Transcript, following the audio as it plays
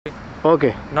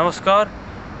Okay नमस्कार।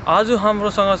 आज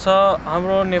हाम्रोसँग छ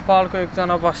हाम्रो नेपालको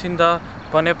एकजना बासिन्दा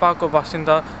बनेपाको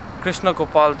बासिन्दा कृष्ण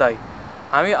गोपाल दाई।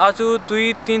 हामी आज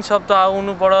 2-3 शब्द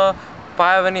आउनुबाट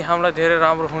पायो भने हामीलाई धेरै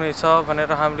राम्रो हुनेछ भनेर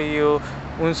हामीले यो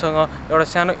उनसँग एउटा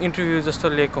सानो इन्टरभ्यू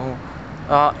जस्तो लिएको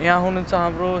हौँ। यहाँ हुनुहुन्छ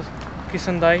हाम्रो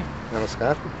किसन दाई।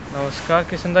 नमस्कार। नमस्कार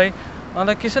किसन दाई।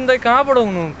 अन्त किसन दाई कहाँबाट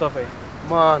हुनुहुन्छ तपाईँ?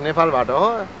 म नेपालबाट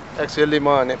हो। एक्चुअली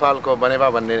म नेपालको बनेपा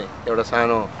भन्ने एउटा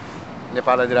सानो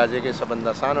नेपाल अधिराज्यकै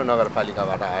सबभन्दा सानो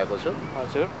नगरपालिकाबाट आएको छु।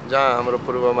 हजुर। जहाँ हाम्रो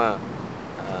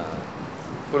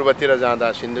पूर्वतिर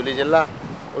जाँदा सिन्धुली जिल्ला,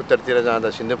 उत्तरतिर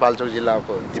जाँदा सिन्धुपाल्चोक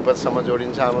जिल्लाको तिब्बतसम्म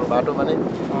जोडिन्छ हाम्रो बाटो भने।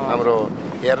 हाम्रो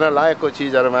हेर्न लायकको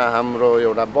चिजहरूमा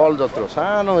हाम्रो एउटा बल जत्रो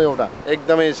सानो एउटा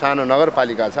एकदमै सानो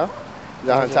नगरपालिका छ,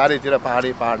 जहाँ चारैतिर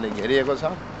पाहाडले घेरिएको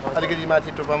छ। अलिकति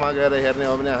माथि टुप्पामा गएर हेर्ने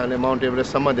हो भने हामीले माउन्ट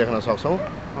एभरेस्टसम्म देख्न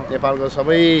सक्छौँ। नेपालको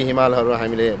सबै हिमालहरू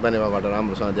हामीले बनेपाबाट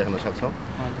राम्रोसँग देख्न सक्छौँ।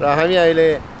 र हामी अहिले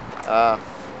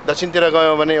दक्षिणतिर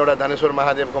गयौँ भने एउटा धनेश्वर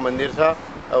महादेवको मन्दिर छ,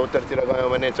 उत्तरतिर गयौँ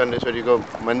भने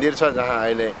चण्डेश्वरीको मन्दिर छ, जहाँ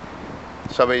अहिले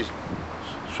सबै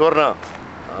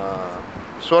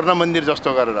स्वर्ण मन्दिर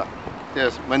जस्तो गरेर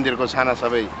त्यस मन्दिरको छाना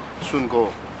सबै सुनको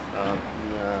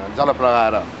जलप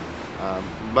लगाएर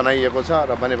बनाइएको छ।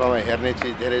 र बनेपामा हेर्ने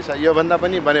चिज धेरै छ। योभन्दा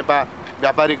पनि बनेपा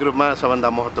व्यापारिक रूपमा सबभन्दा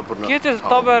महत्त्वपूर्ण के चाहिँ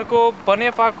तपाईँहरूको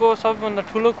बनेपाको सबभन्दा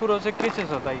ठुलो कुरो चाहिँ के चाहिँ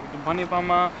छ दाइ?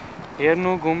 बनेपामा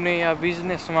हेर्नु घुम्ने या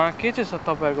बिजनेसमा के चाहिँ छ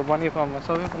तपाईँहरूको बनेपामा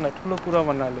सबैभन्दा ठुलो कुरा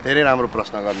भन्नाले? धेरै राम्रो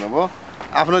प्रश्न गर्नुभयो।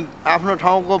 आफ्नो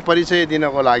ठाउँको परिचय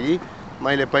दिनको लागि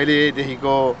मैले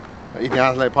पहिलेदेखिको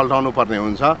इतिहासलाई पल्टाउनु पर्ने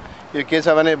हुन्छ। यो के छ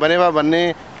भने बनेपा भन्ने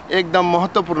एकदम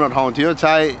महत्त्वपूर्ण ठाउँ थियो,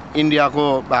 चाहे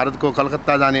इन्डियाको भारतको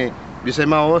कलकत्ता जाने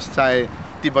विषयमा होस्, चाहे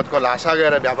तिब्बतको ल्हासा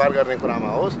गएर व्यापार गर्ने कुरामा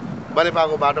होस्।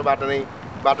 बनेपाको बाटोबाट नै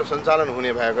बाटो सञ्चालन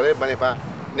हुने भएकोले बनेपा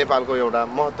नेपालको एउटा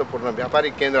महत्त्वपूर्ण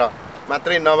व्यापारिक केन्द्र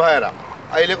मात्रै नभएर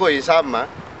अहिलेको हिसाबमा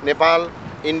नेपाल,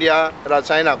 इन्डिया र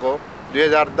चाइनाको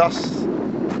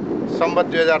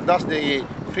 2010देखि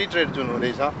फ्री ट्रेड जुन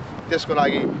हुँदैछ, त्यसको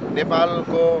लागि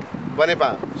नेपालको बनेपा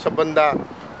सबभन्दा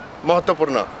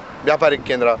महत्त्वपूर्ण व्यापारिक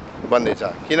केन्द्र बन्दैछ।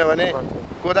 किनभने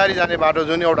कोदारी जाने बाटो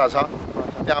जुन एउटा छ,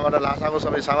 त्यहाँबाट ल्हासाको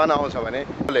सबै सामान आउँछ भने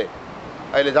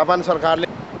अहिले जापान सरकारले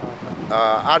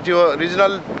आरटिओ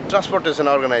रिजनल ट्रान्सपोर्टेसन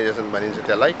अर्गनाइजेसन भनिन्छ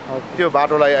त्यसलाई, त्यो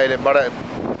बाटोलाई अहिले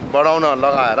बढाउन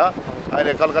लगाएर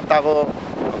अहिले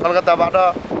कलकत्ताबाट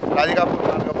राधिकापुर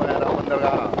मार्ग भएर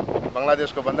बन्दरगाह,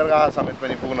 बङ्गलादेशको बन्दरगाह समेत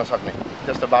पनि पुग्न सक्ने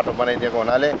त्यस्तो बाटो बनाइदिएको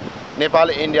हुनाले नेपाल,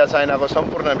 इन्डिया, चाइनाको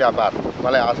सम्पूर्ण व्यापार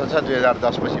मलाई आशा छ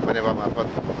 2010 पछि बनेपा मार्फत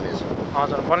हुनेछ।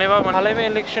 हजुर। बनेपामा हालैमा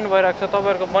इलेक्सन भइरहेको छ,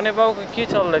 तपाईँहरूको बनेपाको के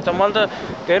चल्दैछ? मैले त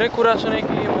धेरै कुरा सुने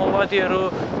कि माओवादीहरू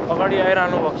अगाडि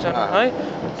आइरहनु भएको छ है,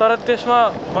 तर त्यसमा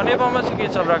बनेपामा चाहिँ के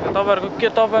चलिरहेको छ?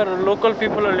 तपाईँहरू लोकल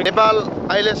पिपलहरूले नेपाल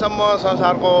अहिलेसम्म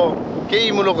संसारको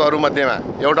केही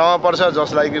मुलुकहरूमध्येमा एउटामा पर्छ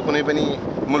जसलाई कि कुनै पनि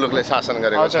मुलुकले शासन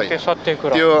गरेको छैन।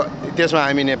 त्यसमा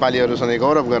हामी नेपालीहरू सधैँ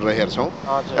गौरव गरेर हेर्छौँ।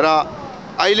 र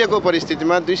अहिलेको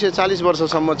परिस्थितिमा 240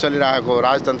 वर्षसम्म चलिरहेको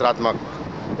राजतन्त्रात्मक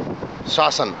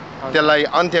शासन, त्यसलाई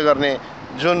अन्त्य गर्ने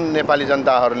जुन नेपाली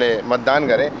जनताहरूले मतदान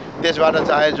गरे, त्यसबाट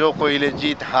चाहे जो कोहीले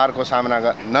जित हारको सामना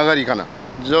नगरिकन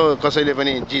जो कसैले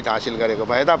पनि जित हासिल गरेको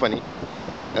भए तापनि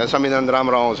संविधान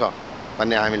राम्रो आउँछ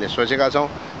भन्ने हामीले सोचेका छौँ।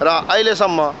 र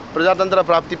अहिलेसम्म प्रजातन्त्र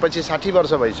प्राप्तिपछि 60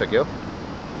 वर्ष भइसक्यो।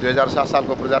 2007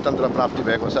 सालको प्रजातन्त्र प्राप्ति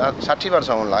भएको 60 वर्ष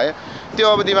हुन लाग्यो। त्यो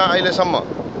अवधिमा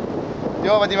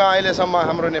अहिलेसम्म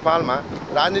हाम्रो नेपालमा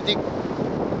राजनीतिक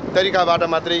तरिकाबाट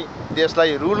मात्रै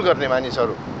देशलाई रुल गर्ने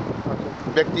मानिसहरू,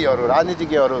 व्यक्तिहरू,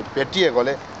 राजनीतिज्ञहरू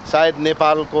भेटिएकोले सायद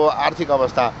नेपालको आर्थिक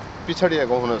अवस्था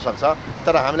पिछडिएको हुनसक्छ।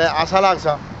 तर हामीलाई आशा लाग्छ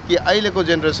कि अहिलेको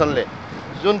जेनेरेसनले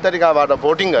जुन तरिकाबाट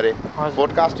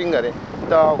भोट कास्टिङ गरे,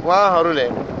 त उहाँहरूले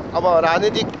अब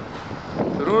राजनीतिक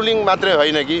रुलिङ मात्रै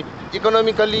होइन कि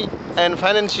इकोनोमिकल्ली एन्ड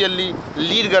फाइनेन्सियल्ली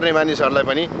लिड गर्ने मानिसहरूलाई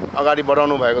पनि अगाडि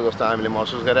बढाउनु भएको जस्तो हामीले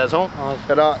महसुस गरेका छौँ।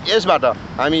 र यसबाट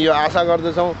हामी यो आशा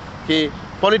गर्दछौँ कि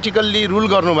पोलिटिकल्ली रुल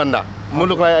गर्नुभन्दा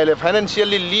मुलुकलाई अहिले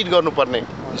फाइनेन्सियल्ली लिड गर्नुपर्ने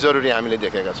जरुरी हामीले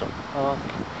देखेका छौँ।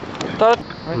 तर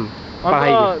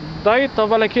दाइ,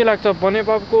 तपाईँलाई के लाग्छ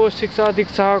बनेपाको शिक्षा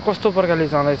दीक्षा कस्तो प्रकारले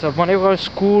जाँदैछ? बनेपा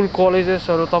स्कुल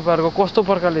कलेजेसहरू तपाईँहरूको कस्तो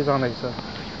प्रकारले जाँदैछ?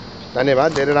 धन्यवाद,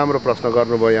 धेरै राम्रो प्रश्न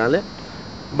गर्नुभयो यहाँले।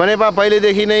 बनेपा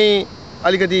पहिलेदेखि नै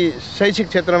अलिकति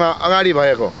शैक्षिक क्षेत्रमा अगाडि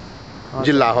भएको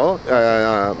जिल्ला हो,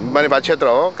 बनेपा क्षेत्र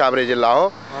हो, काभ्रे जिल्ला हो।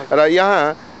 र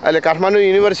यहाँ अहिले काठमाडौँ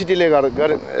युनिभर्सिटीको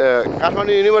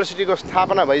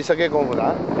स्थापना भइसकेको हुँदा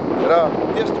र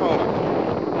त्यस ठाउँमा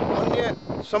अन्य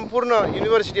सम्पूर्ण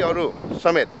युनिभर्सिटीहरू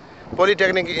समेत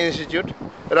पोलिटेक्निक इन्स्टिच्युट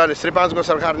र श्री 5 को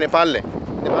नेपाल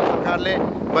सरकारले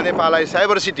बनेपालाई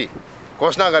साइबर सिटी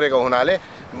घोषणा गरेको हुनाले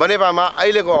बनेपामा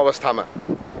अहिलेको अवस्थामा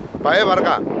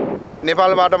भएभरका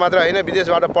नेपालबाट मात्र होइन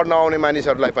विदेशबाट पढ्न आउने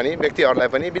मानिसहरूलाई पनि व्यक्तिहरूलाई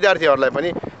पनि विद्यार्थीहरूलाई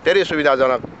पनि धेरै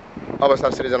सुविधाजनक अवस्था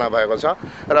सृजना भएको छ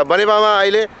र बनेपामा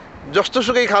अहिले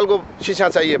जस्तोसुकै खालको शिक्षा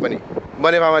चाहिए पनि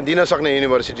बनेपामा दिन सक्ने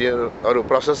युनिभर्सिटीहरू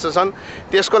प्रशस्त छन्।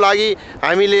 त्यसको लागि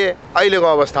हामीले अहिलेको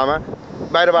अवस्थामा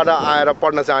बाहिरबाट आएर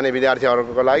पढ्न चाहने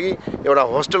विद्यार्थीहरूको लागि एउटा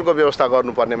होस्टेलको व्यवस्था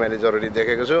गर्नुपर्ने मैले जरुरी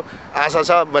देखेको छु। आशा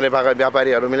छ बनेपाका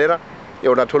व्यापारीहरू मिलेर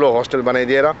एउटा ठुलो होस्टेल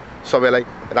बनाइदिएर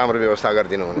सबैलाई राम्रो व्यवस्था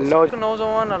गरिदिनु हुनेछ।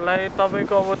 नौजवानहरूलाई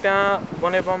तपाईँको अब त्यहाँ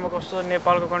बनेपामा कस्तो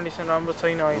नेपालको कन्डिसन राम्रो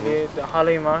छैन अहिले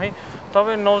हालैमा है,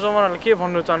 तपाईँ नौजवानहरूले के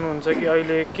भन्नु चाहनुहुन्छ कि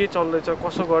अहिले के चल्दैछ,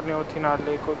 कसो गर्ने हो,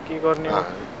 तिनीहरूले के गर्ने हो?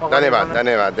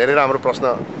 धन्यवाद धेरै राम्रो प्रश्न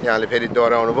यहाँले फेरि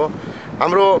दोहोऱ्याउनु भयो।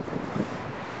 हाम्रो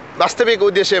वास्तविक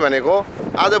उद्देश्य भनेको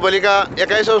आजभोलिका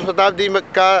 21औं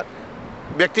शताब्दीका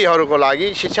व्यक्तिहरूको लागि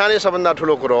शिक्षा नै सबभन्दा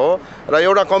ठुलो कुरो हो र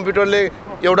एउटा कम्प्युटरले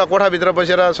एउटा कोठाभित्र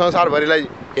बसेर संसारभरिलाई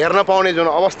हेर्न पाउने जुन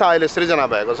अवस्था अहिले सृजना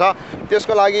भएको छ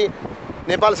त्यसको लागि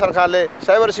नेपाल सरकारले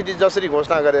साइबर सिटी जसरी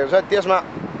घोषणा गरेको छ त्यसमा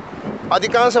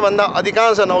अधिकांशभन्दा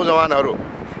अधिकांश नौजवानहरू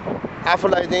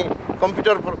आफूलाई चाहिँ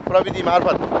कम्प्युटर प्रविधि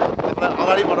मार्फत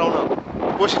अगाडि बढाउन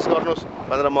कोसिस गर्नुहोस्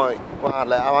भनेर म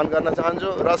उहाँहरूलाई आह्वान गर्न चाहन्छु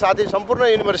र साथै सम्पूर्ण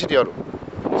युनिभर्सिटीहरू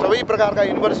सबै प्रकारका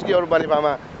युनिभर्सिटीहरू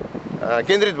बनेपामा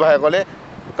केन्द्रित भएकोले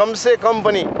कमसे कम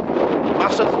पनि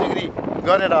मास्टर्स डिग्री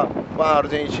गरेर उहाँहरू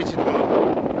चाहिँ शिक्षित हुनु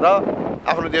र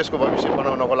आफ्नो देशको भविष्य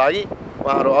बनाउनको लागि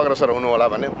उहाँहरू अग्रसर हुनु होला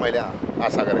भन्ने मैले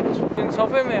आशा गरेको छु।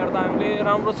 सबैमा हेर्दा हामीले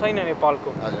राम्रो छैन नेपालको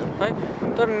है,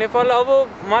 तर नेपाल अब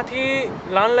माथि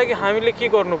लान लागि हामीले के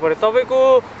गर्नु पर्यो?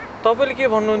 तपाईँले के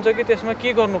भन्नुहुन्छ कि त्यसमा के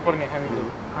गर्नुपर्ने?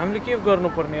 हामीले के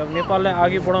गर्नुपर्ने अब नेपाललाई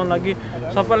अघि बढाउन लागि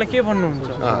सबैलाई के भन्नुहुन्छ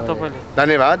तपाईँले?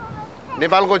 धन्यवाद।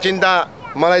 नेपालको चिन्ता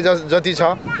मलाई जति छ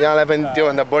यहाँलाई पनि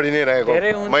त्योभन्दा बढी नै रहेको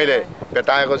मैले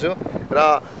भेटाएको छु र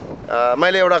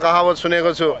मैले एउटा कहावत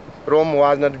सुनेको छु, Rome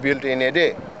was not built in a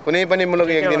day. कुनै पनि मुलुक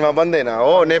एक दिनमा बन्दैन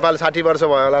हो। नेपाल 60 वर्ष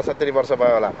भयो होला, 70 वर्ष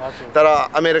भयो होला, तर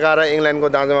अमेरिका र इङ्ल्यान्डको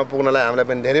दाँजोमा पुग्नलाई हामीलाई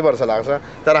पनि धेरै वर्ष लाग्छ।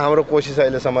 तर हाम्रो कोसिस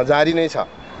अहिलेसम्म जारी नै छ।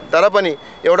 तर पनि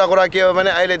एउटा कुरा के हो भने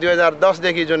अहिले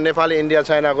 2010देखि जुन नेपाल इन्डिया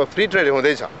चाइनाको फ्री ट्रेड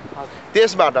हुँदैछ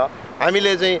त्यसबाट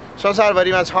हामीले चाहिँ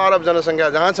संसारभरिमा 6 अरब जनसङ्ख्या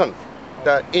जहाँ छन् त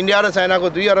इन्डिया र चाइनाको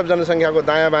 2 अरब जनसङ्ख्याको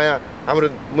दायाँ बायाँ हाम्रो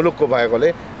मुलुकको भएकोले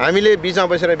हामीले बिचमा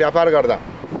बसेर व्यापार गर्दा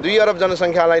 2 अरब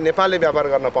जनसङ्ख्यालाई नेपालले व्यापार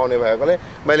गर्न पाउने भएकोले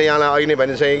मैले यहाँलाई अघि नै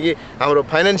भनिसकेँ कि हाम्रो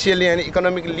फाइनेन्सियली अनि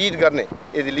इकोनोमिक लिड गर्ने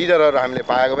यदि लिडरहरू हामीले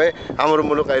पाएको भए हाम्रो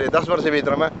मुलुक अहिले 10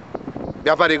 वर्षभित्रमा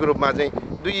व्यापारिक रूपमा चाहिँ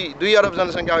 2 अरब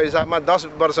जनसङ्ख्याको हिसाबमा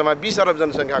 10 वर्षमा 20 अरब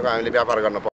जनसङ्ख्याको हामीले व्यापार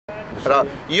गर्न पाउँछ र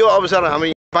यो अवसर हामी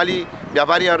नेपाली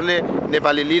व्यापारीहरूले,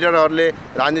 नेपाली लिडरहरूले,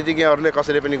 राजनीतिज्ञहरूले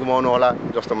कसैले पनि गुमाउनु होला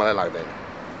जस्तो मलाई लाग्दैन।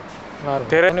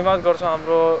 धेरै धन्यवाद गर्छु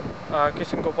हाम्रो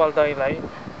किसन गोपाल दाईलाई।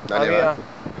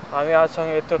 हामी आजसँग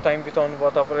यत्रो टाइम बिताउनु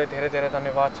भयो, तपाईँलाई धेरै धेरै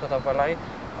धन्यवाद छ तपाईँलाई।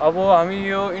 अब हामी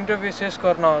यो इन्टरभ्यू शेष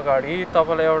गर्न अगाडि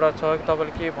तपाईँलाई एउटा छ,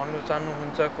 तपाईँले के भन्नु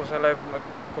चाहनुहुन्छ,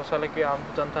 कसैलाई के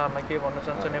हाम्रो जनताहरूलाई के भन्नु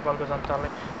चाहन्छ नेपालको जनतालाई,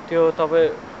 त्यो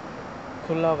तपाईँ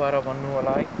खुल्ला भएर भन्नु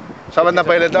होला है। सबभन्दा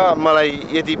पहिले त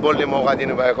मलाई यति बोल्ने मौका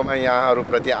दिनुभएकोमा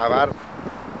यहाँहरूप्रति आभार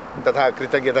तथा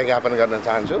कृतज्ञता ज्ञापन गर्न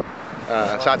चाहन्छु,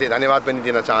 साथै धन्यवाद पनि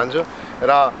दिन चाहन्छु।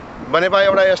 र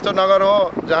बनेपा एउटा यस्तो नगर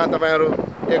हो जहाँ तपाईँहरू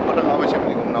एकपटक अवश्य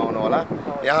पनि घुम्न आउनुहोला।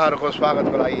 यहाँहरूको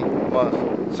स्वागतको लागि म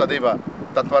सदैव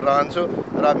तत्पर रहन्छु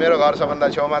र मेरो घर सबभन्दा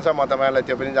छेउमा छ, म तपाईँहरूलाई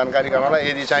त्यो पनि जानकारी गराउँला।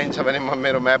 यदि चाहिन्छ भने म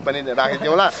मेरो म्याप पनि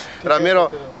राखिदिउँला र मेरो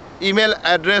इमेल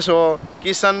एड्रेस हो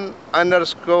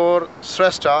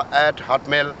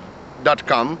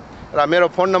kisan_shrestha@hotmail.com र मेरो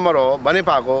फोन नम्बर हो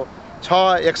बनेपाको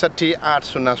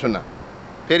 6616800।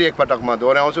 फेरि एकपटक म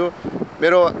दोहोऱ्याउँछु,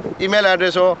 मेरो इमेल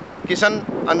एड्रेस हो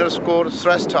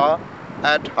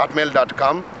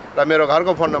kisan_shrestha@hotmail.com र मेरो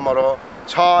घरको फोन नम्बर हो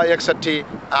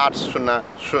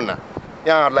 6616800।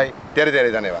 यहाँहरूलाई धेरै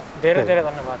धेरै धन्यवाद। धेरै धेरै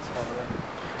धन्यवाद।